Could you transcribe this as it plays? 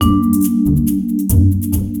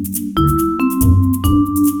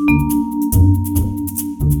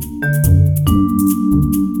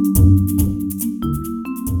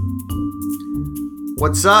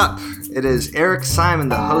What's up? It is Eric Simon,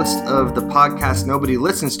 the host of the podcast nobody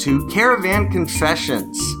listens to, Caravan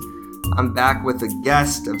Confessions. I'm back with a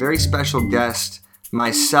guest, a very special guest,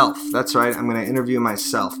 myself. That's right, I'm going to interview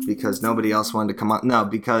myself because nobody else wanted to come on. No,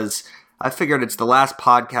 because I figured it's the last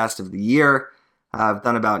podcast of the year. I've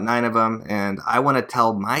done about 9 of them, and I want to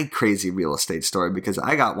tell my crazy real estate story because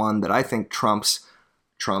I got one that I think trumps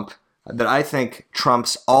all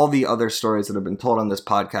the other stories that have been told on this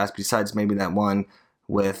podcast, besides maybe that one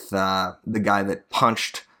with the guy that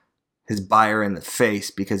punched his buyer in the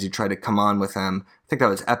face because he tried to come on with him. I think that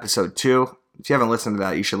was episode 2. If you haven't listened to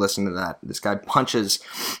that, you should listen to that. This guy punches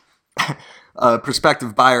a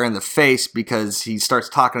prospective buyer in the face because he starts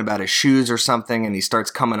talking about his shoes or something, and he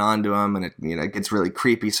starts coming on to him, and it gets really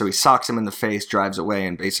creepy. So he socks him in the face, drives away,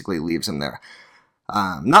 and basically leaves him there.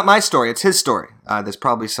 Not my story, it's his story. There's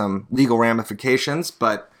probably some legal ramifications,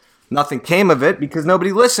 but nothing came of it because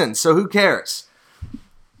nobody listened, so who cares?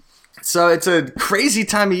 So it's a crazy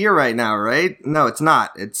time of year right now, right? No, it's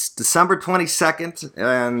not. It's December 22nd,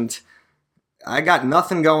 and I got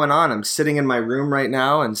nothing going on. I'm sitting in my room right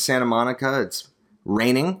now in Santa Monica. It's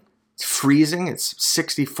raining. It's freezing. It's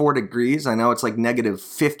 64 degrees. I know it's like negative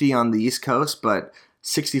 50 on the East Coast, but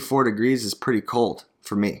 64 degrees is pretty cold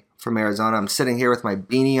for me from Arizona. I'm sitting here with my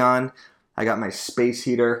beanie on. I got my space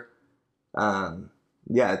heater.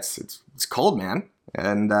 It's cold, man.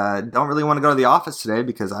 And don't really want to go to the office today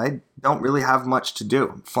because I don't really have much to do.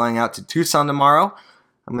 I'm flying out to Tucson tomorrow.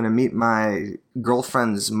 I'm going to meet my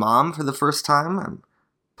girlfriend's mom for the first time. I'm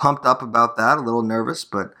pumped up about that, a little nervous,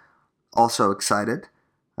 but also excited.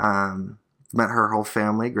 Met her whole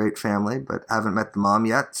family, great family, but haven't met the mom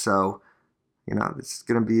yet. So, this is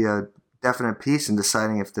going to be a definite piece in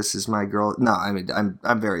deciding if this is my girl. No, I mean,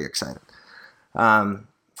 I'm very excited. I'm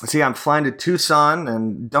flying to Tucson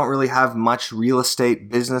and don't really have much real estate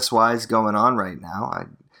business-wise going on right now.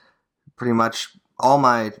 Pretty much all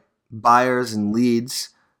my buyers and leads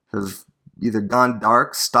have either gone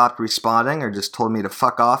dark, stopped responding, or just told me to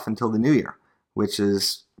fuck off until the new year, which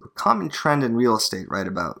is a common trend in real estate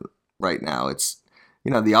right now. It's,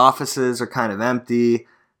 the offices are kind of empty.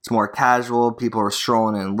 It's more casual. People are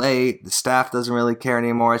strolling in late. The staff doesn't really care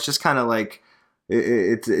anymore. It's just kind of like,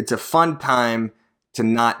 it's a fun time to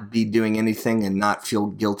not be doing anything and not feel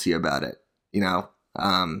guilty about it,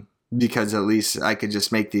 because at least I could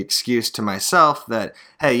just make the excuse to myself that,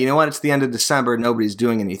 hey, you know what? It's the end of December. Nobody's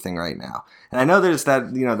doing anything right now. And I know there's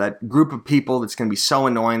that, that group of people that's going to be so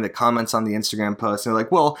annoying that comments on the Instagram post. And they're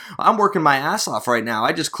like, well, I'm working my ass off right now.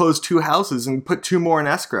 I just closed 2 houses and put 2 more in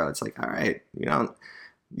escrow. It's like, all right, you don't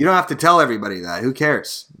have to tell everybody that. Who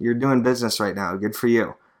cares? You're doing business right now. Good for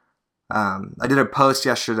you. I did a post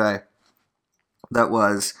yesterday that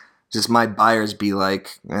was just my buyers be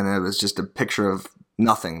like, and it was just a picture of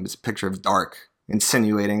nothing. It was a picture of dark,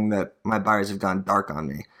 insinuating that my buyers have gone dark on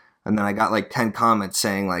me. And then I got like 10 comments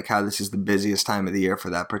saying like how this is the busiest time of the year for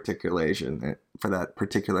that particular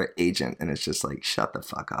agent. And it's just like, shut the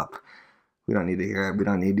fuck up. We don't need to hear it. We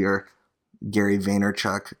don't need your Gary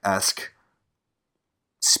Vaynerchuk-esque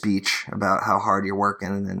speech about how hard you're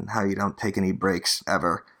working and how you don't take any breaks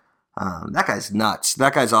ever. That guy's nuts.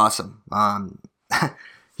 That guy's awesome.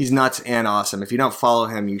 He's nuts and awesome. If you don't follow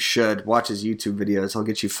him, you should. Watch his YouTube videos. He'll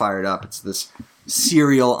get you fired up. It's this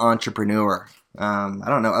serial entrepreneur. I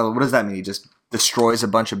don't know. What does that mean? He just destroys a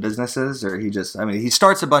bunch of businesses? Or he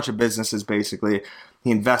starts a bunch of businesses, basically.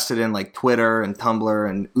 He invested in like Twitter and Tumblr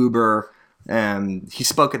and Uber. And he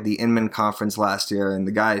spoke at the Inman conference last year. And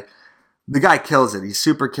the guy kills it. He's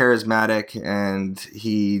super charismatic. And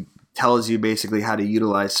he tells you basically how to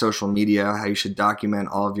utilize social media, how you should document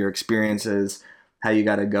all of your experiences, how you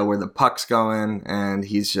got to go where the puck's going, and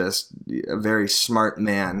he's just a very smart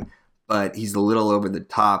man, but he's a little over the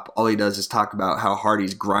top. All he does is talk about how hard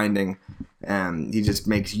he's grinding, and he just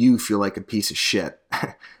makes you feel like a piece of shit.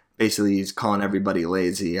 Basically, he's calling everybody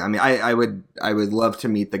lazy. I mean, I would love to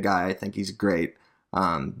meet the guy. I think he's great,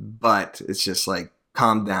 but it's just like,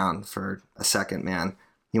 calm down for a second, man.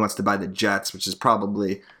 He wants to buy the Jets, which is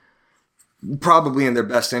probably in their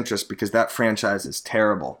best interest because that franchise is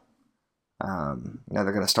terrible. They're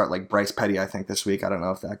going to start like Bryce Petty, I think, this week. I don't know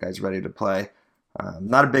if that guy's ready to play.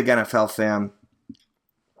 Not a big NFL fan.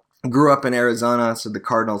 Grew up in Arizona, so the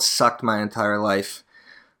Cardinals sucked my entire life.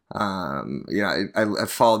 I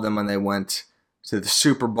followed them when they went to the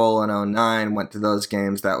Super Bowl in 2009, went to those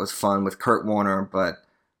games. That was fun with Kurt Warner, but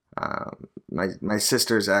my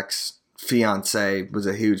sister's ex-fiance was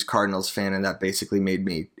a huge Cardinals fan, and that basically made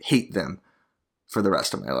me hate them for the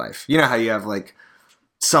rest of my life. You know how you have like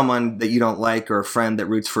someone that you don't like or a friend that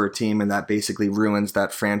roots for a team, and that basically ruins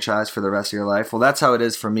that franchise for the rest of your life. Well, that's how it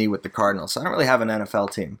is for me with the Cardinals. So I don't really have an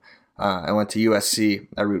NFL team. I went to USC.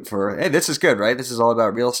 I root for, hey, this is good, right? This is all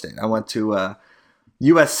about real estate. I went to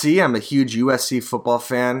USC. I'm a huge USC football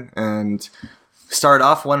fan, and started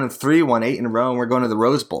off 1-3, won 8 in a row, and we're going to the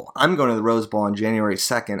Rose Bowl. I'm going to the Rose Bowl on January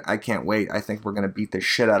 2nd. I can't wait. I think we're going to beat the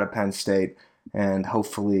shit out of Penn State, and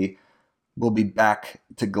hopefully we'll be back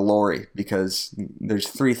to glory, because there's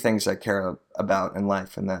 3 things I care about in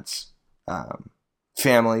life, and that's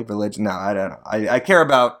family, religion. No, I don't know. I care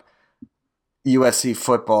about USC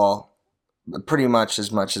football pretty much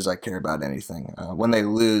as I care about anything. When they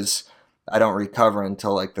lose, I don't recover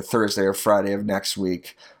until like the Thursday or Friday of next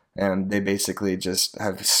week, and they basically just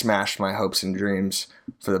have smashed my hopes and dreams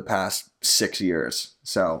for the past 6 years.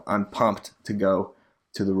 So I'm pumped to go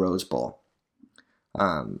to the Rose Bowl.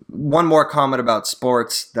 One more comment about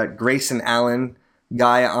sports: that Grayson Allen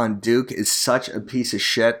guy on Duke is such a piece of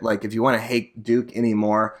shit. Like, if you want to hate Duke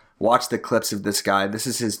anymore, watch the clips of this guy. This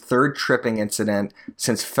is his 3rd tripping incident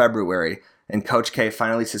since February, and Coach K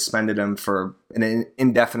finally suspended him for an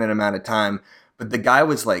indefinite amount of time. But the guy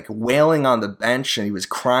was like wailing on the bench, and he was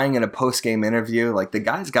crying in a post-game interview. Like, the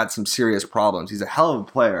guy's got some serious problems. He's a hell of a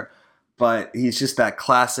player, but he's just that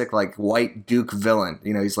classic like white Duke villain.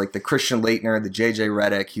 You know, he's like the Christian Laettner, the JJ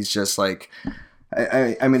Redick. He's just like,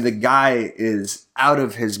 I mean, the guy is out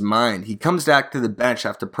of his mind. He comes back to the bench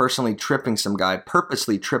after purposely tripping some guy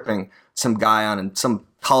on some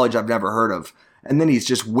college I've never heard of. And then he's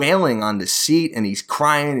just wailing on the seat, and he's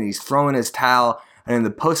crying, and he's throwing his towel. And in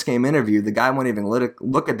the post-game interview, the guy won't even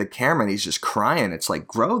look at the camera, and he's just crying. It's like,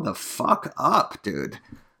 grow the fuck up, dude.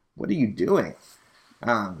 What are you doing?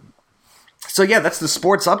 So yeah, that's the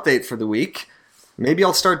sports update for the week. Maybe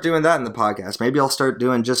I'll start doing that in the podcast. Maybe I'll start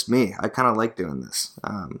doing just me. I kind of like doing this.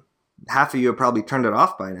 Half of you have probably turned it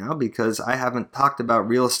off by now because I haven't talked about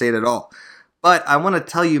real estate at all. But I want to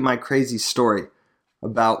tell you my crazy story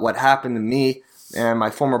about what happened to me and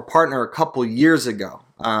my former partner a couple years ago.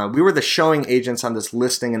 We were the showing agents on this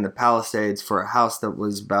listing in the Palisades for a house that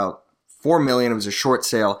was about $4 million. It was a short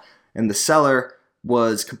sale, and the seller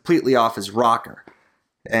was completely off his rocker.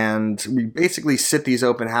 And we basically sit these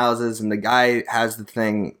open houses, and the guy has the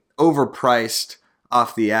thing overpriced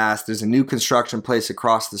off the ass. There's a new construction place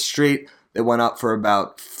across the street that went up for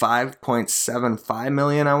about $5.75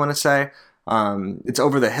 million, I want to say. It's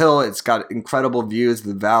over the hill. It's got incredible views of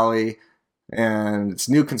the valley, and it's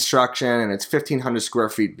new construction, and it's 1,500 square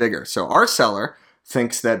feet bigger. So our seller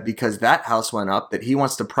thinks that because that house went up, that he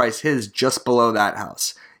wants to price his just below that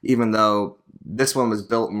house, even though this one was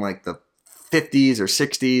built in like the 50s or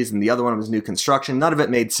 60s, and the other one was new construction. None of it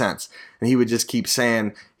made sense. And he would just keep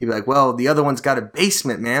saying, he'd be like, well, the other one's got a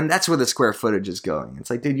basement, man. That's where the square footage is going. It's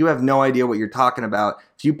like, dude, you have no idea what you're talking about.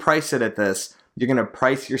 If you price it at this, you're going to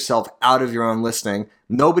price yourself out of your own listing.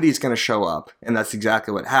 Nobody's going to show up. And that's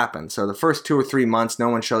exactly what happened. So the first 2 or 3 months, no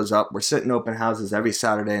one shows up. We're sitting open houses every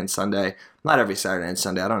Saturday and Sunday. Not every Saturday and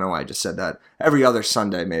Sunday. I don't know why I just said that. Every other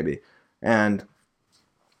Sunday, maybe. And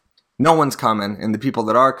no one's coming, and the people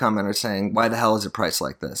that are coming are saying, why the hell is it priced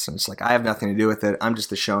like this? And it's like, I have nothing to do with it. I'm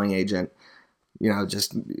just a showing agent. You know,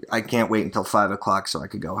 I can't wait until 5 o'clock so I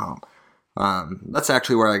could go home. That's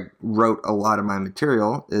actually where I wrote a lot of my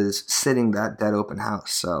material, is sitting that dead open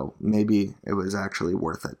house. So maybe it was actually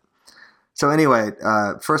worth it. So anyway,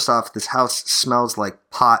 first off, this house smells like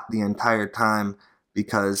pot the entire time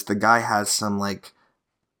because the guy has some like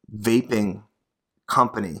vaping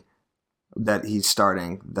company that he's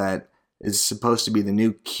starting that is supposed to be the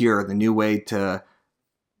new cure, the new way to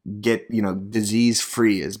get, disease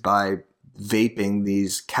free, is by vaping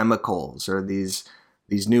these chemicals or these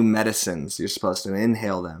new medicines. You're supposed to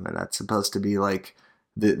inhale them, and that's supposed to be like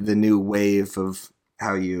the new wave of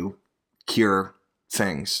how you cure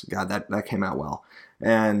things. God, that came out well.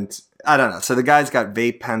 And I don't know. So the guy's got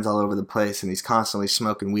vape pens all over the place, and he's constantly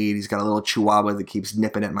smoking weed. He's got a little chihuahua that keeps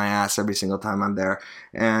nipping at my ass every single time I'm there.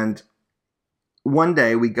 And one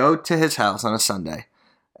day we go to his house on a Sunday,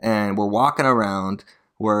 and we're walking around.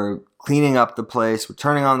 We're cleaning up the place. We're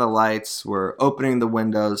turning on the lights. We're opening the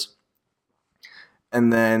windows.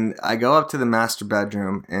 And then I go up to the master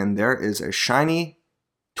bedroom, and there is a shiny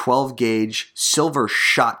 12-gauge silver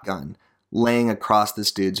shotgun laying across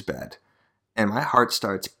this dude's bed. And my heart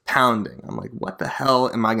starts pounding. I'm like, what the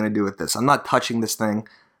hell am I going to do with this? I'm not touching this thing.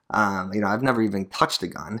 I've never even touched a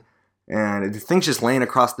gun. And the thing's just laying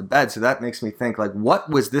across the bed. So that makes me think, like, what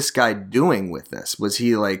was this guy doing with this? Was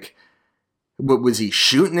he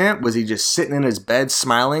shooting it? Was he just sitting in his bed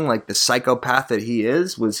smiling like the psychopath that he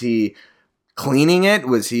is? Was he cleaning it?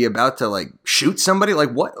 Was he about to like shoot somebody?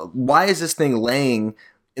 Like, what? Why is this thing laying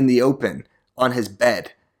in the open on his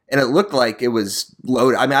bed. And it looked like it was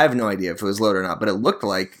loaded. I mean, I have no idea if it was loaded or not, but it looked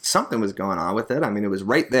like something was going on with it. I mean, it was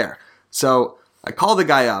right there. So I called the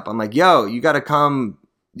guy up. I'm like, yo, you got to come,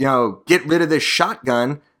 get rid of this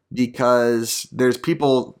shotgun because there's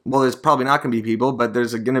people, well, there's probably not going to be people, but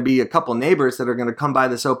there's going to be a couple neighbors that are going to come by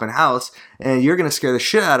this open house and you're going to scare the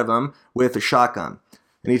shit out of them with a shotgun.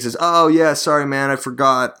 And he says, oh, yeah, sorry, man, I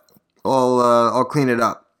forgot. I'll clean it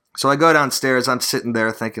up. So I go downstairs. I'm sitting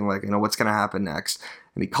there thinking, like, what's going to happen next?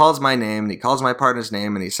 And he calls my name, and he calls my partner's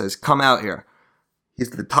name, and he says, come out here.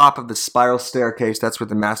 He's at the top of the spiral staircase. That's where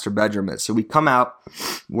the master bedroom is. So we come out.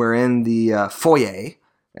 We're in the foyer,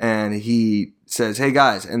 and he says, hey,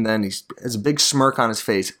 guys. And then he has a big smirk on his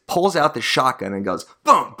face, pulls out the shotgun, and goes,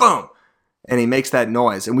 boom, boom. And he makes that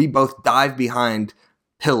noise. And we both dive behind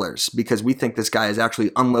pillars because we think this guy is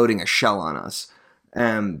actually unloading a shell on us.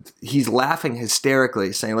 And he's laughing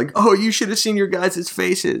hysterically, saying, like, oh, you should have seen your guys'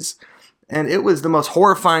 faces. And it was the most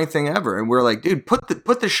horrifying thing ever. And we're like, dude, put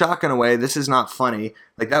the shotgun away. This is not funny.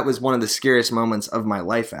 Like, that was one of the scariest moments of my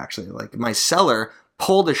life, actually. Like, my seller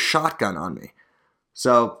pulled a shotgun on me.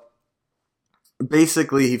 So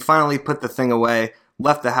basically, he finally put the thing away,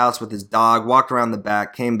 left the house with his dog, walked around the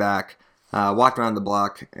back, came back, walked around the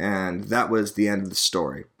block, and that was the end of the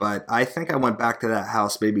story. But I think I went back to that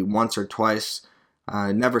house maybe once or twice.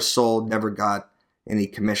 Never sold, never got any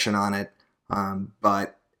commission on it.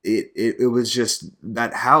 But it was just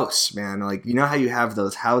that house, man. Like, how you have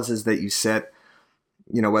those houses that you sit,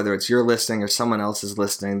 whether it's your listing or someone else's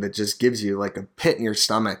listing, that just gives you like a pit in your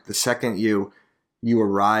stomach. The second you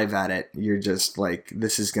arrive at it, you're just like,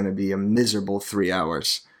 this is going to be a miserable 3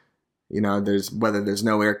 hours. Whether there's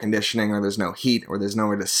no air conditioning or there's no heat or there's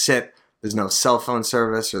nowhere to sit, there's no cell phone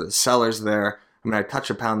service or the seller's there. I mean, I touch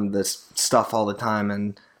upon this stuff all the time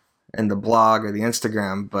and the blog or the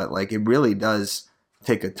Instagram, but like, it really does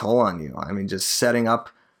take a toll on you. I mean, just setting up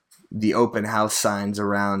the open house signs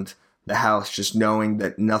around the house, just knowing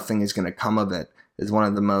that nothing is going to come of it, is one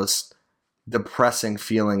of the most depressing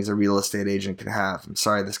feelings a real estate agent can have. I'm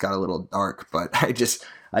sorry this got a little dark, but I just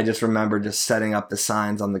remember just setting up the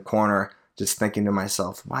signs on the corner, just thinking to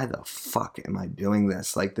myself, why the fuck am I doing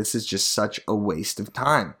this? Like, this is just such a waste of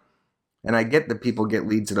time. And I get that people get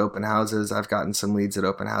leads at open houses. I've gotten some leads at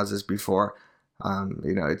open houses before.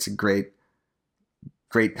 It's a great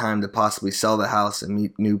time to possibly sell the house and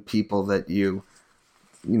meet new people that you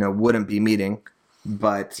wouldn't be meeting.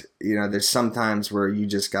 But, there's some times where you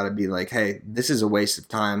just got to be like, hey, this is a waste of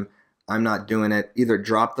time. I'm not doing it. Either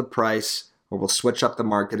drop the price or we'll switch up the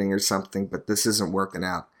marketing or something, but this isn't working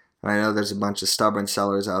out. And I know there's a bunch of stubborn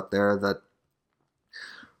sellers out there that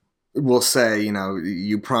will say,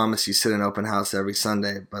 you promise you sit in open house every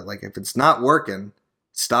Sunday, but like, if it's not working,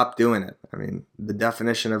 stop doing it. I mean, the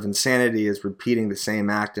definition of insanity is repeating the same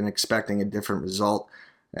act and expecting a different result.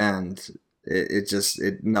 And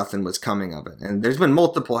nothing was coming of it. And there's been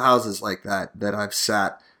multiple houses like that I've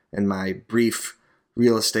sat in my brief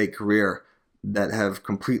real estate career that have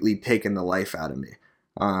completely taken the life out of me.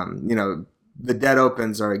 The dead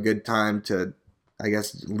opens are a good time to, I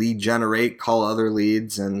guess, lead generate, call other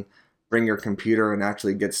leads, and bring your computer and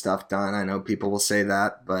actually get stuff done. I know people will say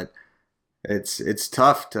that, but it's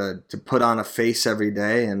tough to put on a face every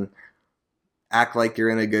day and act like you're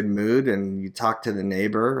in a good mood, and you talk to the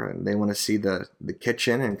neighbor and they want to see the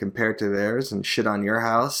kitchen and compare it to theirs and shit on your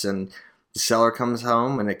house, and the seller comes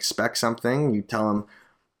home and expects something. You tell them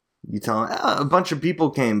a bunch of people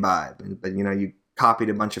came by, but you copied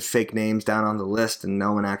a bunch of fake names down on the list and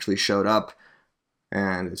no one actually showed up,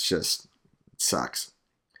 and it sucks.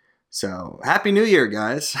 So Happy New Year,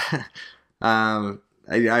 guys. I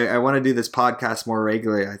want to do this podcast more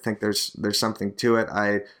regularly. I think there's something to it.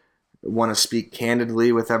 I want to speak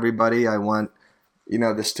candidly with everybody. I want,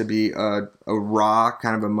 this to be a raw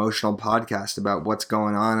kind of emotional podcast about what's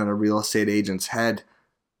going on in a real estate agent's head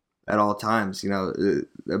at all times,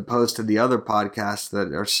 opposed to the other podcasts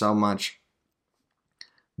that are so much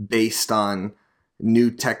based on new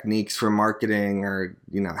techniques for marketing or,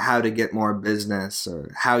 how to get more business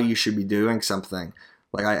or how you should be doing something.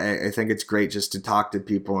 Like, I think it's great just to talk to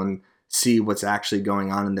people and see what's actually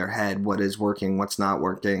going on in their head, what is working, what's not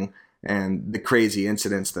working, and the crazy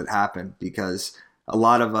incidents that happen, because a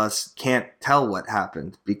lot of us can't tell what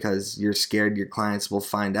happened because you're scared your clients will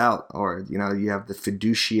find out, or, you have the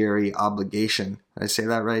fiduciary obligation. Did I say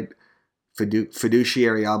that right?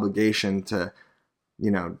 Fiduciary obligation to,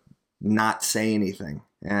 not say anything.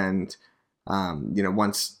 And,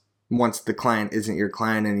 once the client isn't your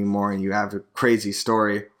client anymore and you have a crazy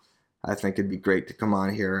story, I think it'd be great to come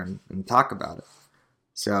on here and talk about it.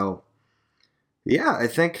 So Yeah, I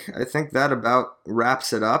think that about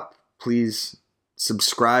wraps it up. Please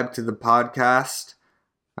subscribe to the podcast.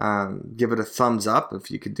 Give it a thumbs up if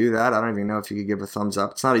you could do that. I don't even know if you could give a thumbs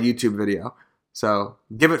up. It's not a YouTube video. So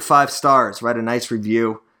give it 5 stars. Write a nice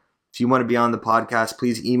review. If you want to be on the podcast,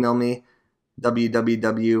 please email me. Not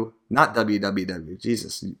www,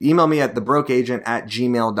 Jesus. Email me at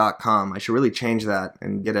thebrokeagent@gmail.com. I should really change that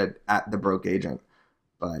and get it at thebrokeagent.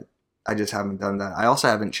 But I just haven't done that. I also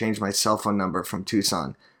haven't changed my cell phone number from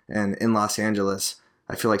Tucson. And in Los Angeles,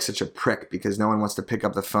 I feel like such a prick because no one wants to pick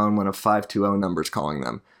up the phone when a 520 number is calling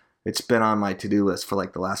them. It's been on my to-do list for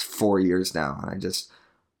like the last 4 years now. And I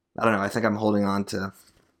don't know. I think I'm holding on to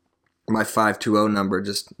my 520 number,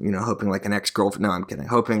 just, hoping like an ex-girlfriend. No, I'm kidding.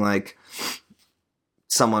 Hoping like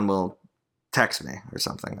someone will text me or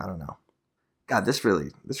something. I don't know. God, this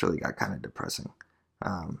really got kind of depressing.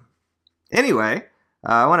 Anyway,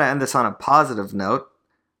 I want to end this on a positive note.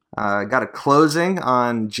 I got a closing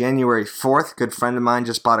on January 4th. Good friend of mine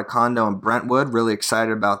just bought a condo in Brentwood. Really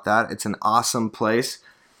excited about that. It's an awesome place.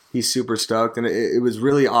 He's super stoked. And it was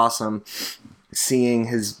really awesome seeing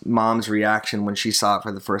his mom's reaction when she saw it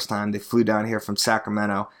for the first time. They flew down here from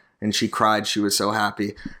Sacramento and she cried. She was so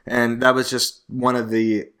happy. And that was just one of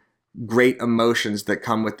the great emotions that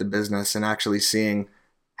come with the business, and actually seeing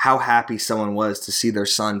how happy someone was to see their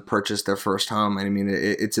son purchase their first home. I mean,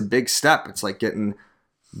 it's a big step. It's like getting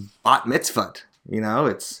bat mitzvahed,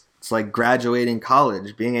 it's like graduating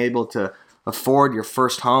college, being able to afford your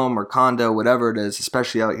first home or condo, whatever it is,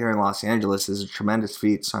 especially out here in Los Angeles, is a tremendous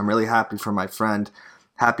feat. So I'm really happy for my friend,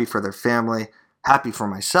 happy for their family, happy for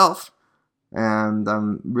myself, and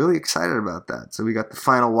I'm really excited about that. So we got the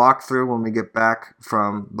final walkthrough when we get back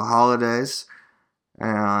from the holidays,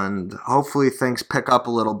 and hopefully things pick up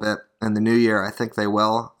a little bit in the new year. I think they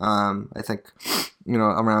will. I think,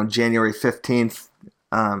 around January 15th,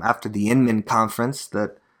 after the Inman conference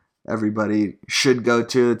that everybody should go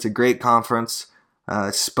to. It's a great conference.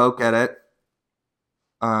 Spoke at it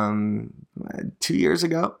 2 years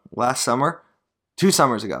ago, last summer, 2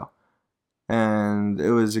 summers ago. And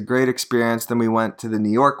it was a great experience. Then we went to the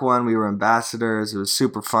New York one. We were ambassadors. It was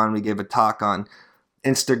super fun. We gave a talk on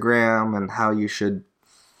Instagram and how you should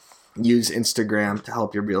use Instagram to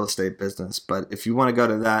help your real estate business. But if you want to go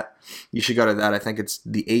to that, you should go to that. I think it's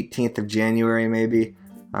the 18th of January, maybe.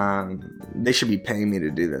 They should be paying me to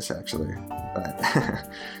do this, actually, but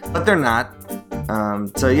but they're not.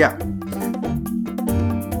 So yeah,